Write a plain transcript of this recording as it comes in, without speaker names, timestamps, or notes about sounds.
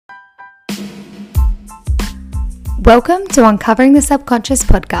Welcome to Uncovering the Subconscious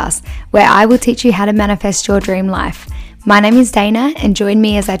podcast, where I will teach you how to manifest your dream life. My name is Dana, and join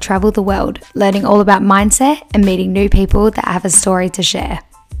me as I travel the world, learning all about mindset and meeting new people that have a story to share.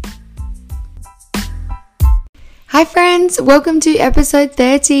 Hi friends, welcome to episode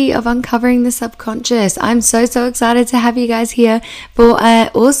 30 of Uncovering the Subconscious. I'm so excited to have you guys here for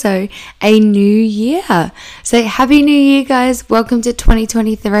also a new year. So happy new year guys, welcome to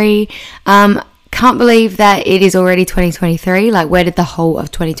 2023. Can't believe that it is already 2023. Like, where did the whole of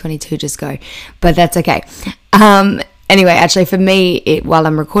 2022 just go? But that's okay. Anyway, actually for me, while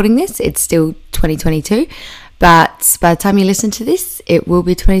I'm recording this, it's still 2022. But by the time you listen to this, it will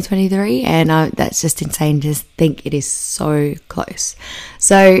be 2023. And that's just insane to think it is so close.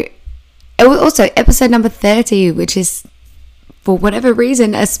 So also episode number 30, which is for whatever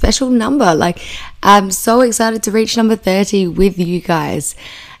reason, a special number. Like, I'm so excited to reach number 30 with you guys.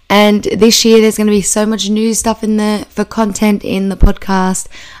 And this year, there's going to be so much new stuff for content in the podcast.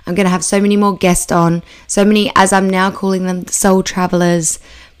 I'm going to have so many more guests on, so many, as I'm now calling them, soul travelers,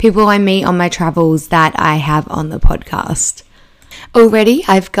 people I meet on my travels that I have on the podcast. Already,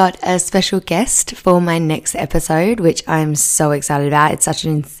 I've got a special guest for my next episode, which I'm so excited about. It's such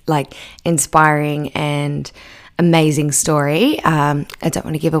an inspiring and amazing story. I don't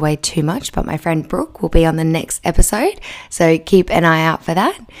want to give away too much, but my friend Brooke will be on the next episode, so keep an eye out for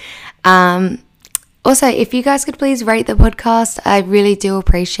that. Also, if you guys could please rate the podcast, I really do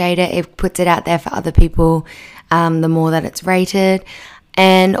appreciate it. It puts it out there for other people, the more that it's rated.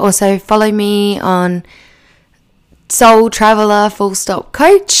 And also follow me on Soul Traveler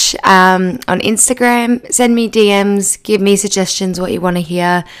Coach on Instagram. Send me DMs, give me suggestions what you want to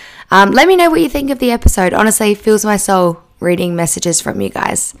hear. Let me know what you think of the episode. Honestly, it fills my soul reading messages from you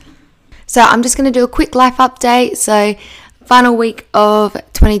guys. So I'm just going to do a quick life update. So final week of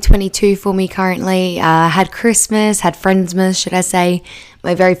 2022 for me currently. Had Friendsmas, should I say.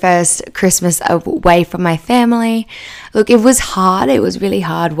 My very first Christmas away from my family. Look, it was hard. It was really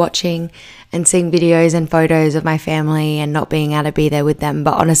hard watching and seeing videos and photos of my family and not being able to be there with them.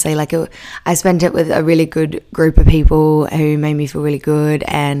 But honestly, I spent it with a really good group of people who made me feel really good.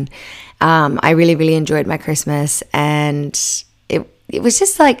 And I really enjoyed my Christmas. And it was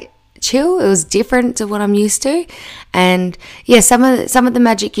just like chill. It was different to what I'm used to. And yeah, some of the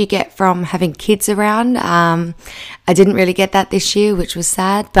magic you get from having kids around, I didn't really get that this year, which was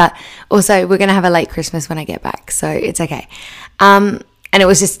sad. But also, we're going to have a late Christmas when I get back, so it's okay. And it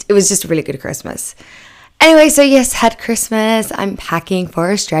was just a really good Christmas. Anyway, so yes, had Christmas. I'm packing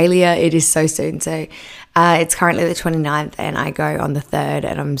for Australia. It is so soon. So it's currently the 29th and I go on the 3rd,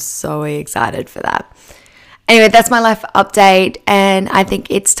 and I'm so excited for that. Anyway, that's my life update, and I think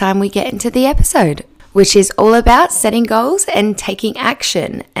it's time we get into the episode, which is all about setting goals and taking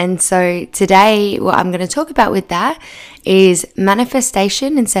action. And so today, what I'm going to talk about with that is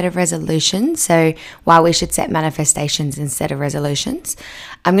manifestation instead of resolution. So why we should set manifestations instead of resolutions.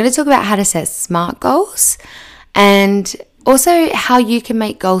 I'm going to talk about how to set SMART goals, and also how you can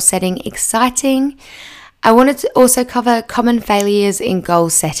make goal setting exciting. I wanted to also cover common failures in goal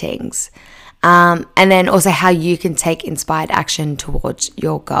settings. And then also how you can take inspired action towards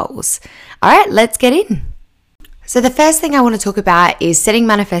your goals. All right, let's get in. So the first thing I want to talk about is setting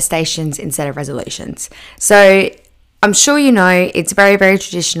manifestations instead of resolutions. So I'm sure you know it's very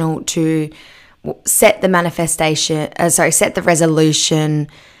traditional to set the resolution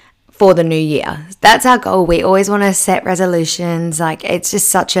for the new year. That's our goal. We always want to set resolutions. Like, it's just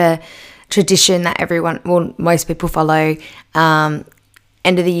such a tradition that most people follow. End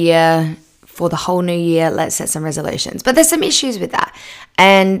of the year, for the whole new year, let's set some resolutions. But there's some issues with that.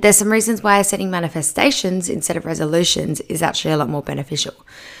 And there's some reasons why setting manifestations instead of resolutions is actually a lot more beneficial.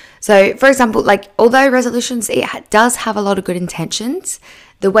 So, for example, although resolutions, it does have a lot of good intentions,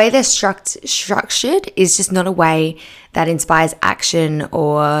 the way they're structured is just not a way that inspires action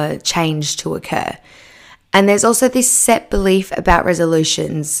or change to occur. And there's also this set belief about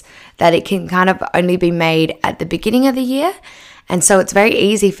resolutions that it can kind of only be made at the beginning of the year. And so it's very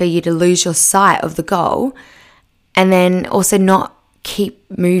easy for you to lose your sight of the goal and then also not keep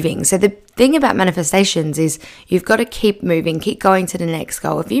moving. So the thing about manifestations is you've got to keep moving, keep going to the next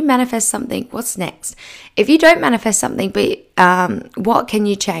goal. If you manifest something, what's next? If you don't manifest something, but what can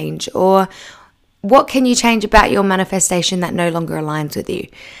you change? Or what can you change about your manifestation that no longer aligns with you?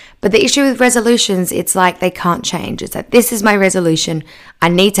 But the issue with resolutions, it's like they can't change. It's like, this is my resolution. I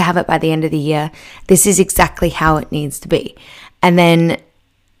need to have it by the end of the year. This is exactly how it needs to be. And then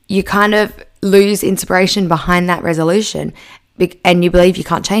you kind of lose inspiration behind that resolution and you believe you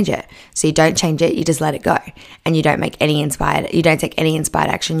can't change it. So you don't change it, you just let it go. And you don't take any inspired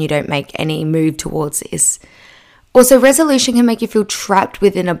action, you don't make any move towards this. Also, resolution can make you feel trapped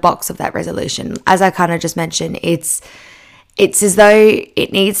within a box of that resolution. As I kind of just mentioned, it's as though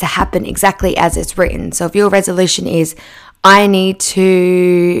it needs to happen exactly as it's written. So if your resolution is, I need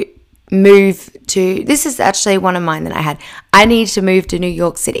to move to, this is actually one of mine that I had. I need to move to New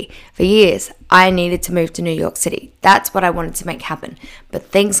York City. For years, I needed to move to New York City. That's what I wanted to make happen. But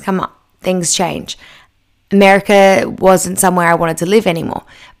things come up, things change. America wasn't somewhere I wanted to live anymore,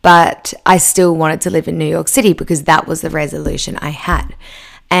 but I still wanted to live in New York City because that was the resolution I had.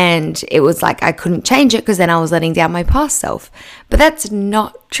 And it was like I couldn't change it because then I was letting down my past self. But that's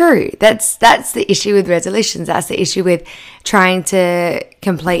not true. That's the issue with resolutions. That's the issue with trying to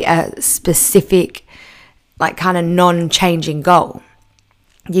complete a specific, like, kind of non-changing goal.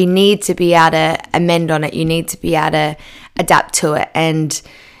 You need to be able to amend on it. You need to be able to adapt to it. And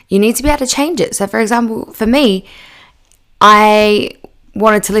you need to be able to change it. So, for example, for me, I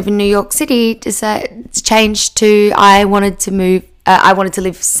wanted to live in New York City. To change to I wanted to move. I wanted to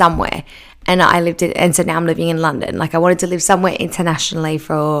live somewhere, and I lived in, and so now I'm living in London. Like, I wanted to live somewhere internationally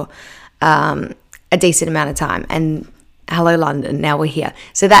for a decent amount of time. And hello, London. Now we're here.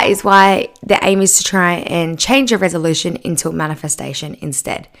 So that is why the aim is to try and change a resolution into a manifestation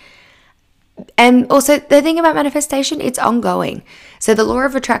instead. And also, the thing about manifestation, it's ongoing. So the law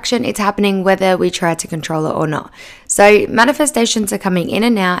of attraction, it's happening whether we try to control it or not. So manifestations are coming in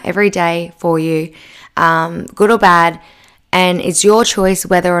and out every day for you, good or bad. And it's your choice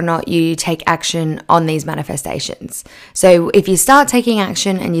whether or not you take action on these manifestations. So if you start taking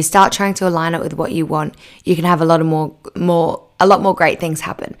action and you start trying to align it with what you want, you can have a lot more great things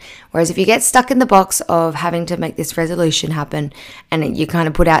happen. Whereas if you get stuck in the box of having to make this resolution happen and you kind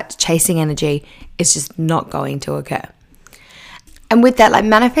of put out chasing energy, it's just not going to occur. And with that, like,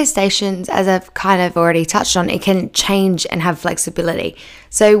 manifestations, as I've kind of already touched on, it can change and have flexibility.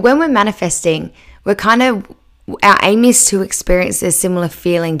 So when we're manifesting, our aim is to experience a similar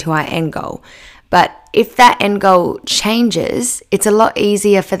feeling to our end goal. But if that end goal changes, it's a lot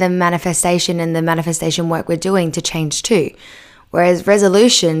easier for the manifestation and the manifestation work we're doing to change too. Whereas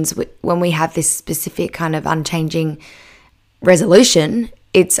resolutions, when we have this specific kind of unchanging resolution,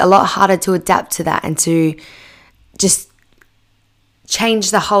 it's a lot harder to adapt to that and to just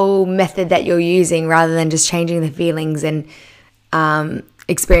change the whole method that you're using rather than just changing the feelings and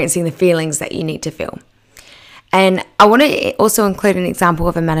experiencing the feelings that you need to feel. And I want to also include an example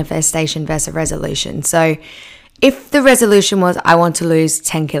of a manifestation versus a resolution. So if the resolution was, I want to lose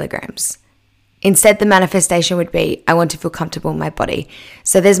 10 kilograms, instead the manifestation would be, I want to feel comfortable in my body.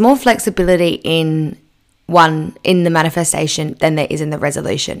 So there's more flexibility in the manifestation than there is in the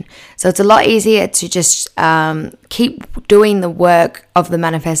resolution. So it's a lot easier to just keep doing the work of the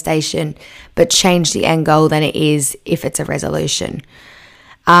manifestation, but change the end goal than it is if it's a resolution.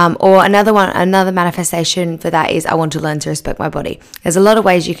 Or another manifestation for that is, I want to learn to respect my body. There's a lot of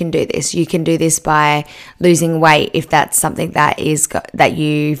ways you can do this. You can do this by losing weight if that's something that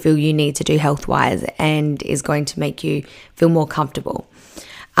you feel you need to do health-wise and is going to make you feel more comfortable.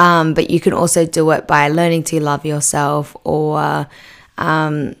 But you can also do it by learning to love yourself, or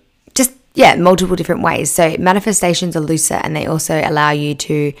multiple different ways. So manifestations are looser and they also allow you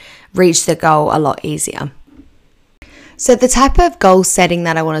to reach the goal a lot easier. So the type of goal setting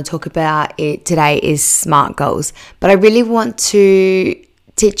that I want to talk about today is SMART goals. But I really want to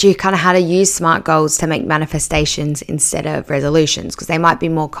teach you kind of how to use SMART goals to make manifestations instead of resolutions, because they might be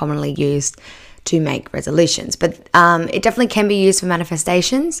more commonly used to make resolutions. But it definitely can be used for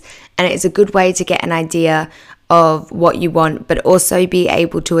manifestations, and it's a good way to get an idea of what you want, but also be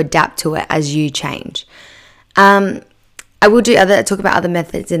able to adapt to it as you change. I will talk about other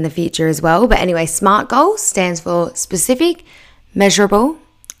methods in the future as well. But anyway, SMART goals stands for specific, measurable,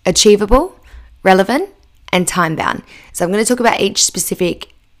 achievable, relevant, and time-bound. So I'm going to talk about each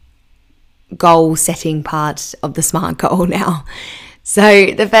specific goal setting part of the SMART goal now.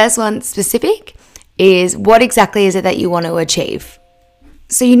 So the first one, specific, is what exactly is it that you want to achieve?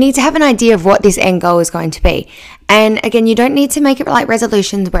 So you need to have an idea of what this end goal is going to be. And again, you don't need to make it like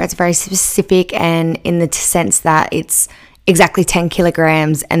resolutions where it's very specific and in the sense that it's exactly 10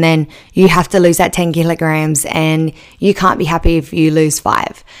 kilograms and then you have to lose that 10 kilograms and you can't be happy if you lose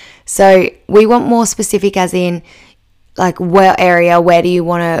 5. So we want more specific, as in, like, what area, where do you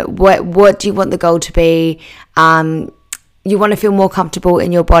want to, what do you want the goal to be? You want to feel more comfortable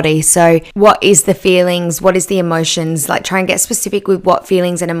in your body. So what is the feelings? What is the emotions? Like, try and get specific with what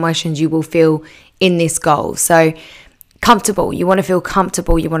feelings and emotions you will feel in this goal. So comfortable, you want to feel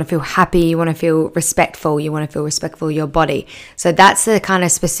comfortable, you want to feel happy, you want to feel respectful, you want to feel respectful of your body. So that's the kind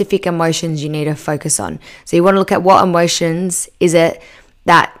of specific emotions you need to focus on. So you want to look at what emotions is it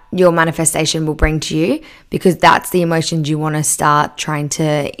that your manifestation will bring to you, because that's the emotions you want to start trying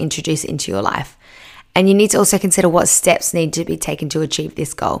to introduce into your life. And you need to also consider what steps need to be taken to achieve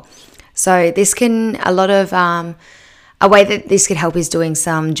this goal. So this can, a way that this could help is doing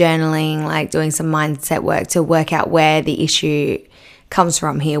some journaling, like doing some mindset work to work out where the issue comes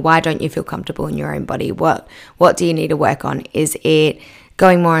from here. Why don't you feel comfortable in your own body? What do you need to work on? Is it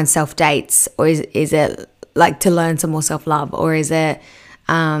going more on self-dates, or is it like to learn some more self-love, or is it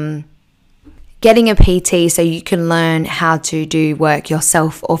getting a PT so you can learn how to do work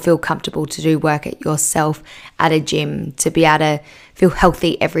yourself, or feel comfortable to do work at yourself at a gym, to be able to feel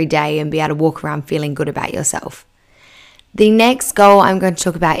healthy every day and be able to walk around feeling good about yourself. The next goal I'm going to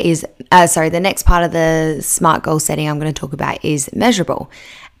talk about is, the next part of the SMART goal setting I'm going to talk about is measurable.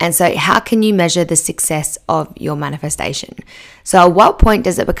 And so how can you measure the success of your manifestation? So at what point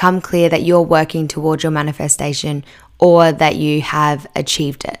does it become clear that you're working towards your manifestation, or that you have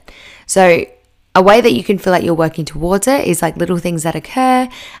achieved it? So a way that you can feel like you're working towards it is like little things that occur.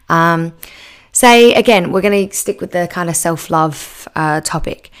 Say, again, we're going to stick with the kind of self-love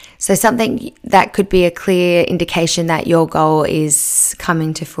topic. So something that could be a clear indication that your goal is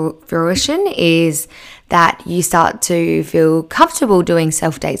coming to fruition is that you start to feel comfortable doing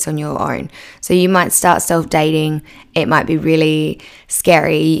self-dates on your own. So you might start self-dating. It might be really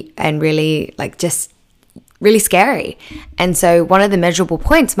scary and really really scary. And so one of the measurable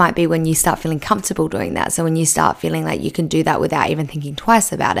points might be when you start feeling comfortable doing that. So when you start feeling like you can do that without even thinking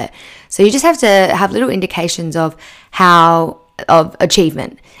twice about it. So you just have to have little indications of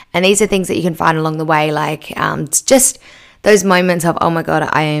achievement. And these are things that you can find along the way, like just those moments of, oh my God,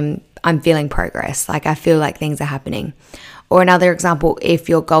 I'm feeling progress. Like I feel like things are happening. Or another example, if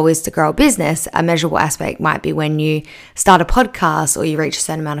your goal is to grow a business, a measurable aspect might be when you start a podcast, or you reach a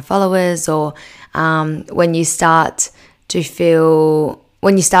certain amount of followers, or when you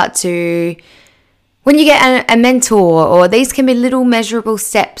get a mentor, or these can be little measurable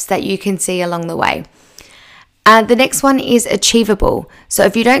steps that you can see along the way. The next one is achievable. So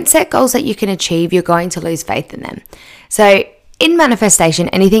if you don't set goals that you can achieve, you're going to lose faith in them. So in manifestation,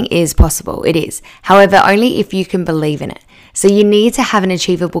 anything is possible. It is. However, only if you can believe in it. So you need to have an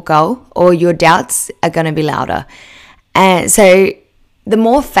achievable goal, or your doubts are going to be louder. And so the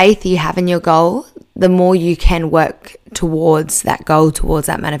more faith you have in your goal, the more you can work towards that goal, towards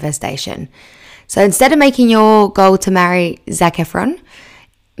that manifestation. So instead of making your goal to marry Zac Efron,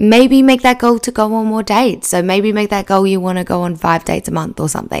 maybe make that goal to go on more dates. So maybe make that goal you want to go on 5 dates a month or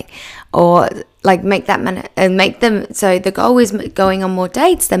something, or like make them. So the goal is going on more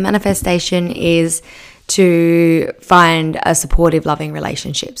dates. The manifestation is to find a supportive, loving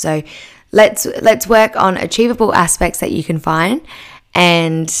relationship. So let's work on achievable aspects that you can find,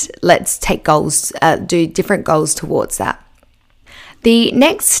 and let's take goals, do different goals towards that. The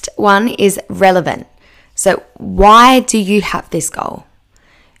next one is relevant. So why do you have this goal?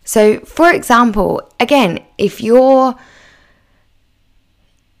 So for example, again, if your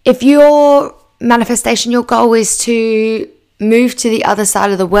manifestation, your goal is to move to the other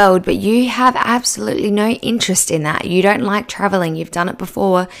side of the world, but you have absolutely no interest in that. You don't like traveling. You've done it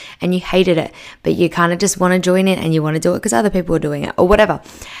before and you hated it, but you kind of just want to join it, and you want to do it because other people are doing it, or whatever.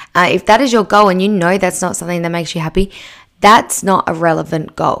 If that is your goal and you know that's not something that makes you happy, that's not a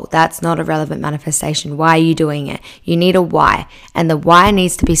relevant goal. That's not a relevant manifestation. Why are you doing it? You need a why, and the why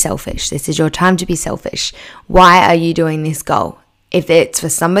needs to be selfish. This is your time to be selfish. Why are you doing this goal? If it's for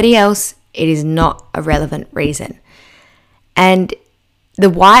somebody else, it is not a relevant reason. And the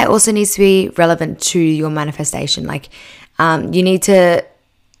why also needs to be relevant to your manifestation. Like you need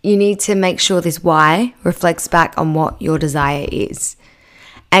to make sure this why reflects back on what your desire is.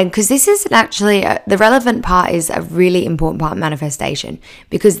 And because this is actually, the relevant part is a really important part of manifestation,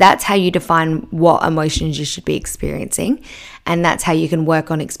 because that's how you define what emotions you should be experiencing. And that's how you can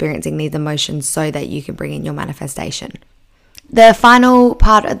work on experiencing these emotions so that you can bring in your manifestation. The final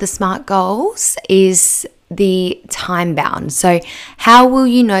part of the SMART goals is the time bound. So how will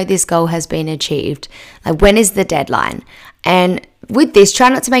you know this goal has been achieved? Like, when is the deadline? And with this, try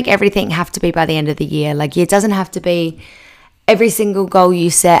not to make everything have to be by the end of the year. Like, it doesn't have to be every single goal you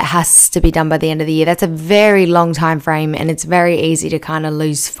set has to be done by the end of the year. That's a very long time frame, and it's very easy to kind of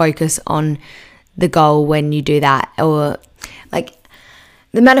lose focus on the goal when you do that. Or like,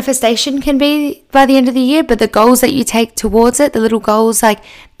 the manifestation can be by the end of the year, but the goals that you take towards it, the little goals, like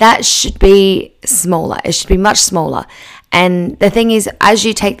that should be smaller. It should be much smaller. And the thing is, as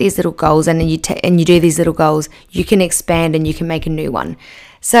you take these little goals and you do these little goals, you can expand and you can make a new one.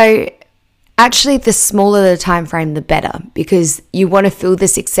 So actually, the smaller the time frame, the better, because you want to feel the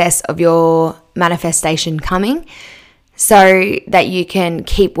success of your manifestation coming. so that you can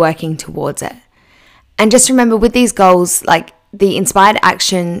keep working towards it. And just remember, with these goals, like the inspired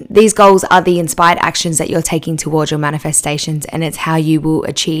action, these goals are the inspired actions that you're taking towards your manifestations, and it's how you will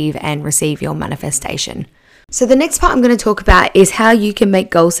achieve and receive your manifestation. So the next part I'm going to talk about is how you can make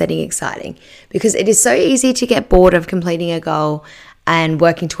goal setting exciting, because it is so easy to get bored of completing a goal and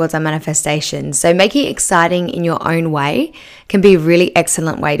working towards our manifestation. So making it exciting in your own way can be a really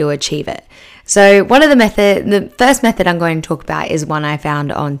excellent way to achieve it. So the first method I'm going to talk about is one I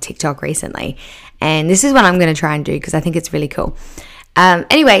found on TikTok recently. And this is what I'm going to try and do because I think it's really cool.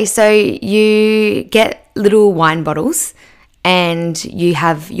 Anyway, so you get little wine bottles and you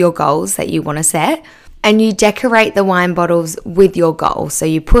have your goals that you want to set, and you decorate the wine bottles with your goal. So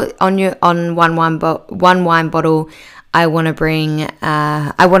you put on one wine bottle, I want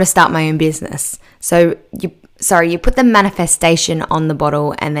to start my own business. So you put the manifestation on the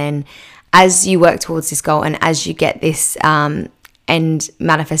bottle, and then as you work towards this goal and as you get this end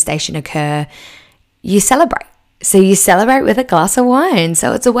manifestation occur, you celebrate. So you celebrate with a glass of wine.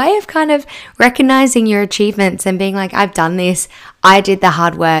 So it's a way of kind of recognizing your achievements and being like, I've done this, I did the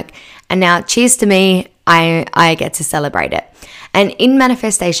hard work, and now cheers to me, I get to celebrate it. And in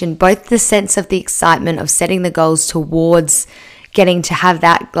manifestation, both the sense of the excitement of setting the goals towards getting to have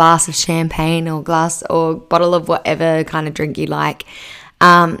that glass of champagne or bottle of whatever kind of drink you like,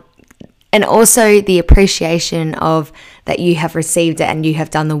 and also the appreciation of that you have received it and you have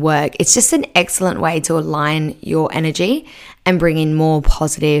done the work. It's just an excellent way to align your energy and bring in more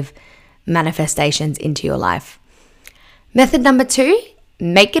positive manifestations into your life. Method number 2,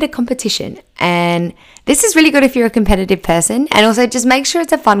 make it a competition. And this is really good if you're a competitive person. And also just make sure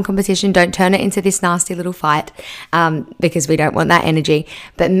it's a fun competition. Don't turn it into this nasty little fight because we don't want that energy.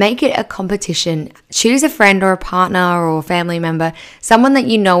 But make it a competition. Choose a friend or a partner or a family member, someone that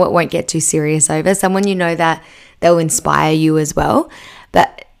you know it won't get too serious over, someone you know that they'll inspire you as well.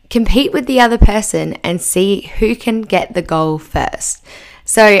 But compete with the other person and see who can get the goal first.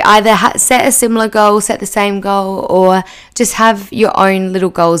 So either set a similar goal, set the same goal, or just have your own little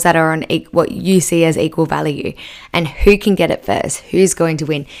goals that are on what you see as equal value, and who can get it first, who's going to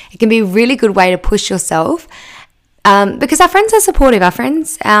win. It can be a really good way to push yourself because our friends are supportive. Our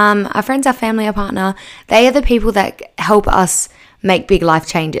friends, our family, our partner, they are the people that help us make big life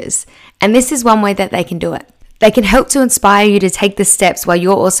changes. And this is one way that they can do it. They can help to inspire you to take the steps while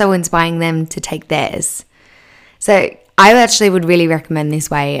you're also inspiring them to take theirs. So I actually would really recommend this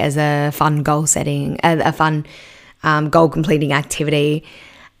way as a fun goal setting, a fun goal completing activity.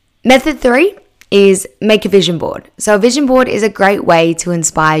 Method 3 is make a vision board. So a vision board is a great way to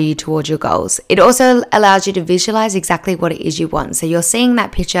inspire you towards your goals. It also allows you to visualize exactly what it is you want. So you're seeing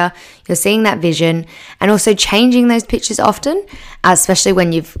that picture, you're seeing that vision, and also changing those pictures often, especially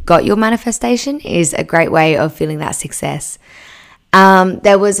when you've got your manifestation, is a great way of feeling that success.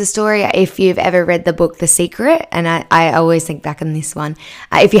 There was a story, if you've ever read the book The Secret, and I always think back on this one.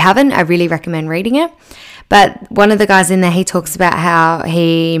 If you haven't, I really recommend reading it. But one of the guys in there, he talks about how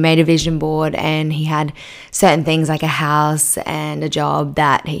he made a vision board and he had certain things like a house and a job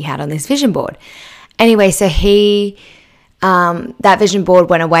that he had on this vision board. Anyway, so that vision board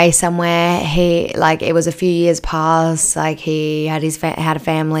went away somewhere. It was a few years past, like he had had a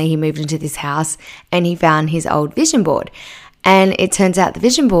family, he moved into this house and he found his old vision board. And it turns out the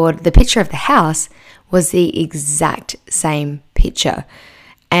vision board, the picture of the house, was the exact same picture.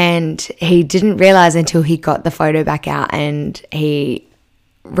 And he didn't realize until he got the photo back out, and he's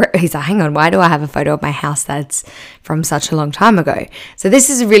like, hang on, why do I have a photo of my house that's from such a long time ago? So this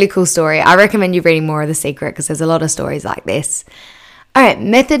is a really cool story. I recommend you reading more of The Secret because there's a lot of stories like this. All right,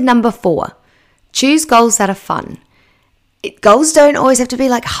 method number 4, choose goals that are fun. Goals don't always have to be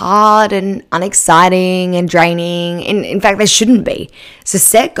like hard and unexciting and draining. In fact, they shouldn't be. So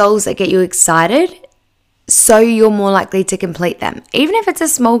set goals that get you excited so you're more likely to complete them. Even if it's a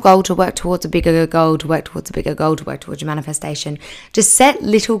small goal to work towards a bigger goal, to work towards a bigger goal, to work towards your manifestation. Just set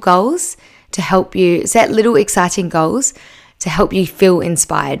little goals to help you, set little exciting goals to help you feel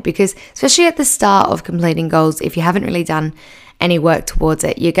inspired. Because especially at the start of completing goals, if you haven't really done any work towards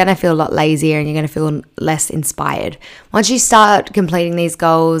it, you're going to feel a lot lazier and you're going to feel less inspired. Once you start completing these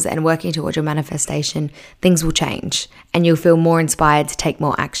goals and working towards your manifestation, things will change and you'll feel more inspired to take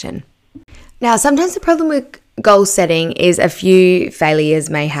more action. Now, sometimes the problem with goal setting is a few failures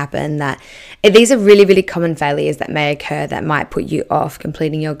may happen. These are really, really common failures that may occur that might put you off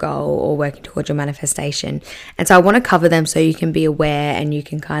completing your goal or working towards your manifestation. And so I want to cover them so you can be aware and you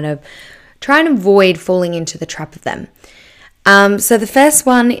can kind of try and avoid falling into the trap of them. So the first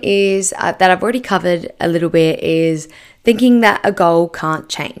one is that I've already covered a little bit is thinking that a goal can't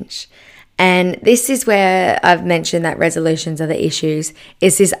change. And this is where I've mentioned that resolutions are the issues.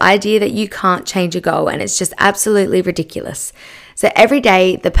 It's this idea that you can't change a goal, and it's just absolutely ridiculous. So every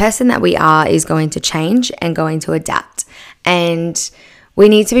day, the person that we are is going to change and going to adapt. And we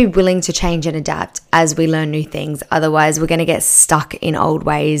need to be willing to change and adapt as we learn new things. Otherwise, we're going to get stuck in old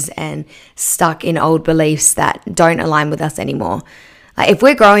ways and stuck in old beliefs that don't align with us anymore. Like, if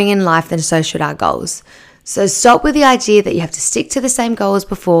we're growing in life, then so should our goals. So stop with the idea that you have to stick to the same goal as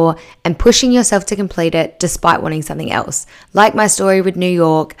before and pushing yourself to complete it despite wanting something else. Like my story with New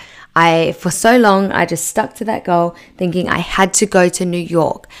York, for so long, I just stuck to that goal thinking I had to go to New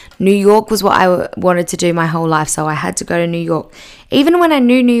York. New York was what I wanted to do my whole life, so I had to go to New York. Even when I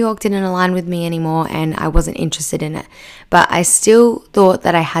knew New York didn't align with me anymore and I wasn't interested in it, but I still thought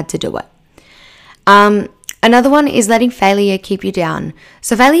that I had to do it. Another one is letting failure keep you down.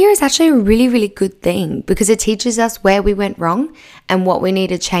 So failure is actually a really, really good thing because it teaches us where we went wrong and what we need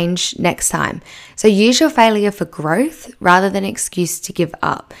to change next time. So use your failure for growth rather than an excuse to give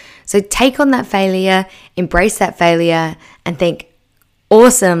up. So take on that failure, embrace that failure, and think,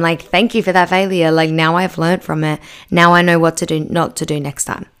 awesome, like, thank you for that failure. Like, now I've learned from it. Now I know what to do, not to do next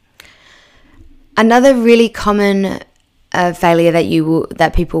time. Another really common failure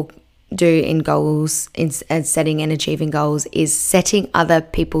that people do in goals, in setting and achieving goals, is setting other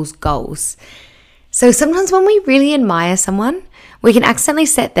people's goals. So sometimes when we really admire someone, we can accidentally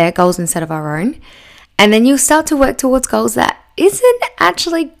set their goals instead of our own. And then you'll start to work towards goals that isn't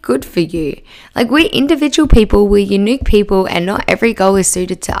actually good for you. Like, we're individual people, we're unique people, and not every goal is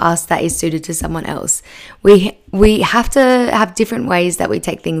suited to us that is suited to someone else. We have to have different ways that we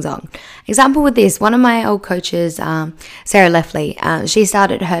take things on. Example with this, one of my old coaches, Sarah Lefley, she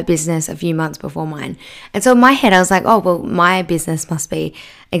started her business a few months before mine. And so in my head, I was like, oh, well, my business must be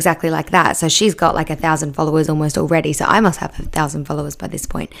exactly like that. So she's got like 1,000 followers almost already. So I must have 1,000 followers by this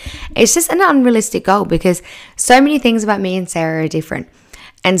point. It's just an unrealistic goal because so many things about me and Sarah are different.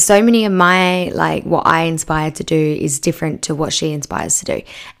 And so many of my, like, what I inspire to do is different to what she inspires to do.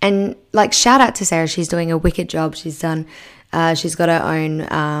 And like, shout out to Sarah. She's doing a wicked job. She's got her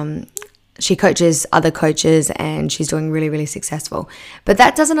own, she coaches other coaches and she's doing really, really successful. But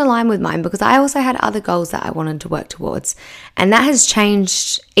that doesn't align with mine because I also had other goals that I wanted to work towards. And that has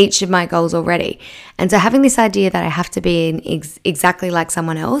changed each of my goals already. And so having this idea that I have to be exactly like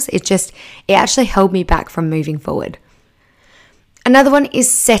someone else, it actually held me back from moving forward. Another one is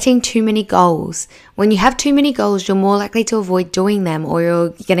setting too many goals. When you have too many goals, you're more likely to avoid doing them or you're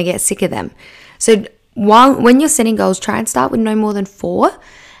going to get sick of them. So when you're setting goals, try and start with no more than 4.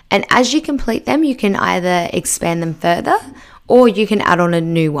 And as you complete them, you can either expand them further or you can add on a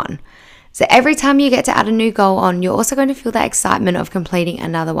new one. So every time you get to add a new goal on, you're also going to feel that excitement of completing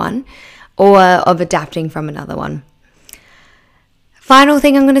another one or of adapting from another one. Final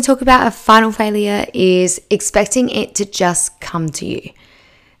thing I'm going to talk about, a final failure, is expecting it to just come to you.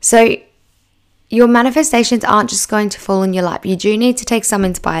 So your manifestations aren't just going to fall in your lap. You do need to take some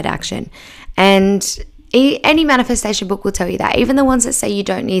inspired action. And any manifestation book will tell you that. Even the ones that say you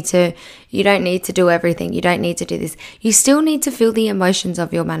don't need to do everything, you don't need to do this, you still need to feel the emotions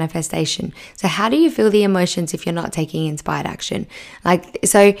of your manifestation. So how do you feel the emotions if you're not taking inspired action?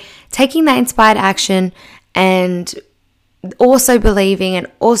 So taking that inspired action and also believing and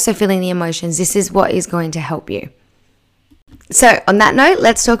also feeling the emotions, this is what is going to help you. So on that note,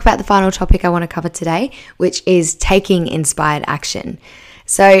 let's talk about the final topic I want to cover today, which is taking inspired action.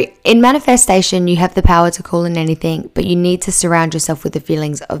 So in manifestation, you have the power to call in anything, but you need to surround yourself with the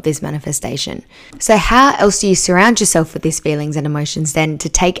feelings of this manifestation. So how else do you surround yourself with these feelings and emotions then to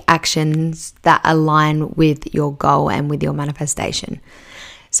take actions that align with your goal and with your manifestation?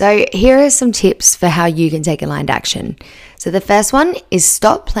 So here are some tips for how you can take aligned action. So the first one is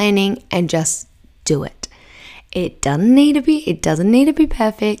stop planning and just do it. It doesn't need to be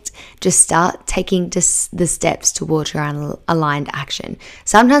perfect. Just start taking the steps towards your aligned action.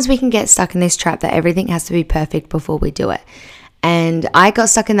 Sometimes we can get stuck in this trap that everything has to be perfect before we do it. And I got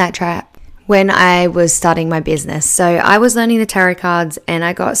stuck in that trap when I was starting my business. So I was learning the tarot cards and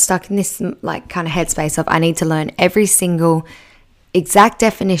I got stuck in this like kind of headspace of I need to learn every single exact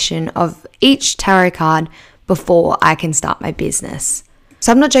definition of each tarot card before I can start my business.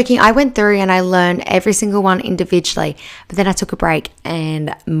 So I'm not joking, I went through and I learned every single one individually, but then I took a break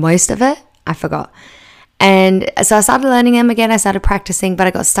and most of it I forgot. And so I started learning them again, I started practicing, but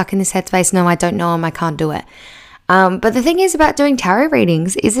I got stuck in this headspace, no, I don't know them, I can't do it. But the thing is about doing tarot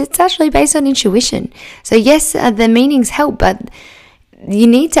readings is it's actually based on intuition. So yes, the meanings help, but you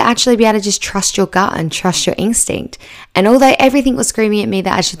need to actually be able to just trust your gut and trust your instinct. And although everything was screaming at me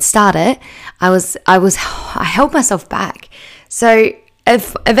that I should start it, I held myself back. So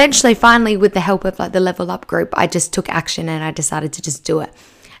eventually, finally, with the help of like the Level Up group, I just took action and I decided to just do it.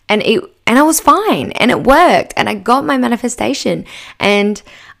 And I was fine, and it worked, and I got my manifestation, and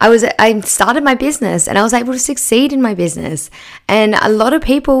I started my business, and I was able to succeed in my business. And a lot of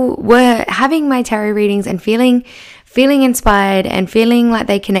people were having my tarot readings and feeling inspired and feeling like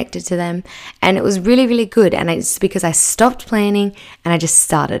they connected to them, and it was really, really good. And it's because I stopped planning and I just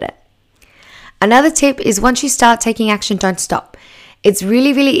started it. Another tip is, once you start taking action, don't stop. It's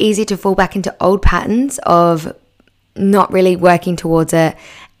really, really easy to fall back into old patterns of not really working towards it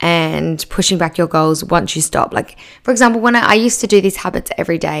and pushing back your goals once you stop. Like, for example, when I used to do these habits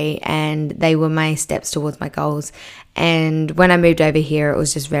every day, and they were my steps towards my goals. And when I moved over here, it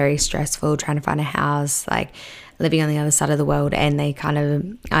was just very stressful trying to find a house, like living on the other side of the world, and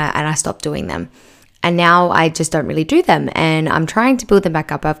I stopped doing them. And now I just don't really do them, and I'm trying to build them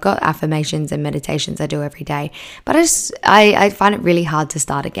back up. I've got affirmations and meditations I do every day, but I find it really hard to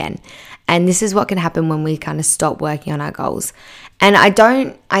start again. And this is what can happen when we kind of stop working on our goals. And I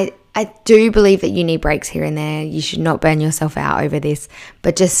do believe that you need breaks here and there. You should not burn yourself out over this,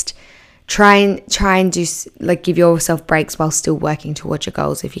 but just try and do, like, give yourself breaks while still working towards your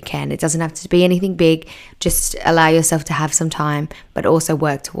goals if you can. It doesn't have to be anything big. Just allow yourself to have some time, but also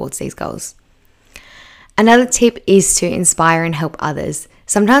work towards these goals. Another tip is to inspire and help others.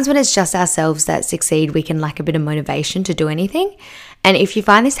 Sometimes when it's just ourselves that succeed, we can lack a bit of motivation to do anything. And if you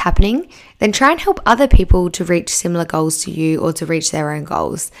find this happening, then try and help other people to reach similar goals to you, or to reach their own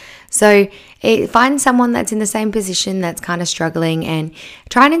goals. So find someone that's in the same position that's kind of struggling, and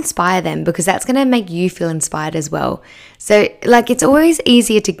try and inspire them, because that's going to make you feel inspired as well. So, like, it's always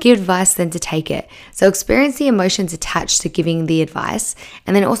easier to give advice than to take it. So experience the emotions attached to giving the advice,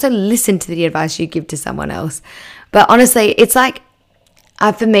 and then also listen to the advice you give to someone else. But honestly, it's like,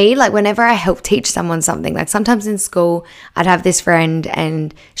 for me, like, whenever I help teach someone something, like sometimes in school, I'd have this friend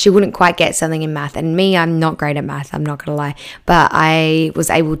and she wouldn't quite get something in math. And me, I'm not great at math, I'm not going to lie, but I was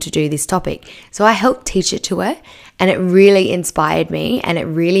able to do this topic. So I helped teach it to her, and it really inspired me, and it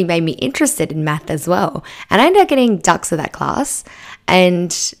really made me interested in math as well. And I ended up getting ducks for that class,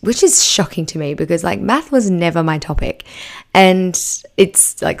 and which is shocking to me, because like math was never my topic, and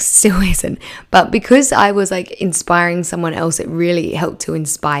it's like still isn't. But because I was like inspiring someone else, it really helped to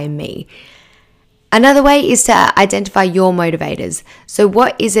inspire me. Another way is to identify your motivators. So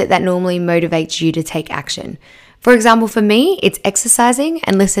what is it that normally motivates you to take action? For example, for me, it's exercising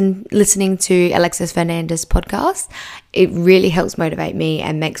and listening to Alexis Fernandez podcast. It really helps motivate me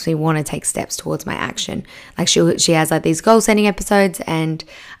and makes me want to take steps towards my action. Like she has like these goal setting episodes, and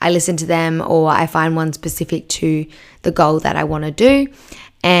I listen to them, or I find one specific to the goal that I want to do,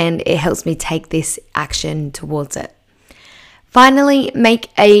 and it helps me take this action towards it. Finally, make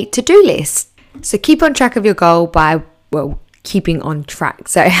a to-do list. So keep on track of your goal by, keeping on track.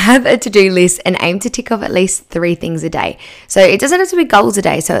 So have a to-do list and aim to tick off at least 3 things a day. So it doesn't have to be goals a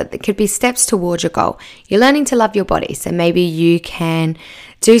day. So it could be steps towards your goal. You're learning to love your body. So maybe you can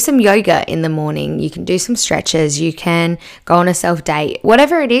do some yoga in the morning. You can do some stretches. You can go on a self-date.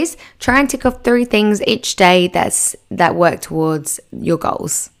 Whatever it is, try and tick off 3 things each day that work towards your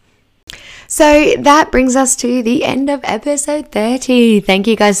goals. So that brings us to the end of episode 30. Thank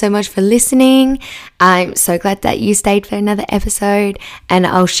you guys so much for listening. I'm so glad that you stayed for another episode, and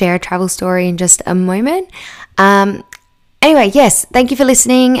I'll share a travel story in just a moment. Anyway, yes, thank you for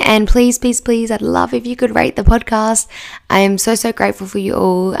listening, and please, I'd love if you could rate the podcast. I am so grateful for you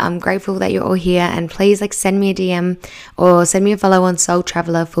all. I'm grateful that you're all here, and please send me a DM or send me a follow on Soul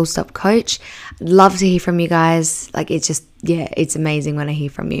Traveler _coach. I'd love to hear from you guys. It's amazing when I hear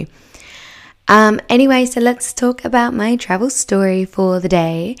from you. Anyway, so let's talk about my travel story for the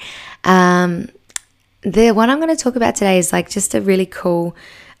day. The one I'm going to talk about today is just a really cool,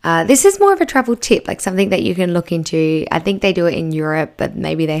 this is more of a travel tip, something that you can look into. I think they do it in Europe, but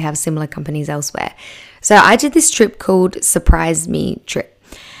maybe they have similar companies elsewhere. So I did this trip called Surprise Me Trip.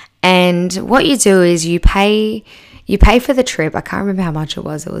 And what you do is you pay for the trip. I can't remember how much it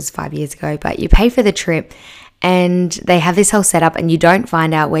was 5 years ago, but you pay for the trip, and they have this whole setup, and you don't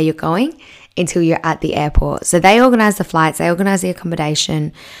find out where you're going until you're at the airport. So they organize the flights, they organize the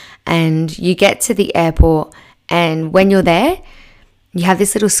accommodation, and you get to the airport, and when you're there, you have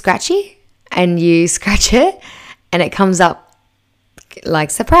this little scratchy, and you scratch it, and it comes up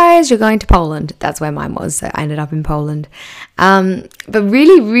surprise, you're going to Poland. That's where mine was, so I ended up in Poland. But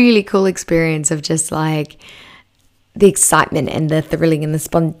really, really cool experience of just the excitement and the thrilling and the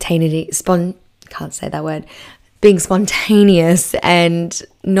spontaneity, can't say that word, being spontaneous and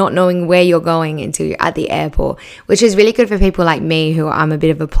not knowing where you're going until you're at the airport, which is really good for people like me, who I'm a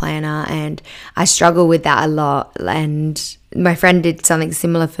bit of a planner, and I struggle with that a lot. And my friend did something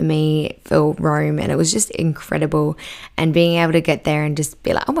similar for me for Rome, and it was just incredible. And being able to get there and just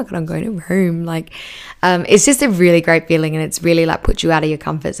be like, oh my God, I'm going to Rome. Like, it's just a really great feeling, and it's really like puts you out of your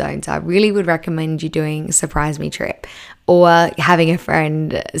comfort zone. So I really would recommend you doing a Surprise Me trip, or having a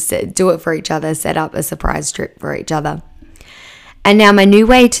friend do it for each other, set up a surprise trip for each other. And now my new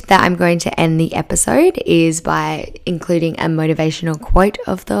way that I'm going to end the episode is by including a motivational quote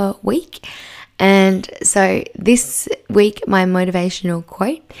of the week. And so this week, my motivational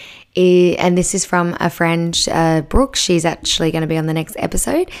quote is, and this is from a friend, Brooke. She's actually going to be on the next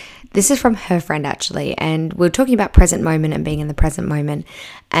episode. This is from her friend, actually. And we're talking about present moment and being in the present moment.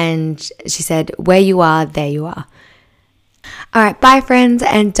 And she said, where you are, there you are. All right, bye friends.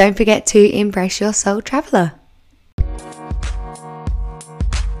 And don't forget to embrace your soul traveler.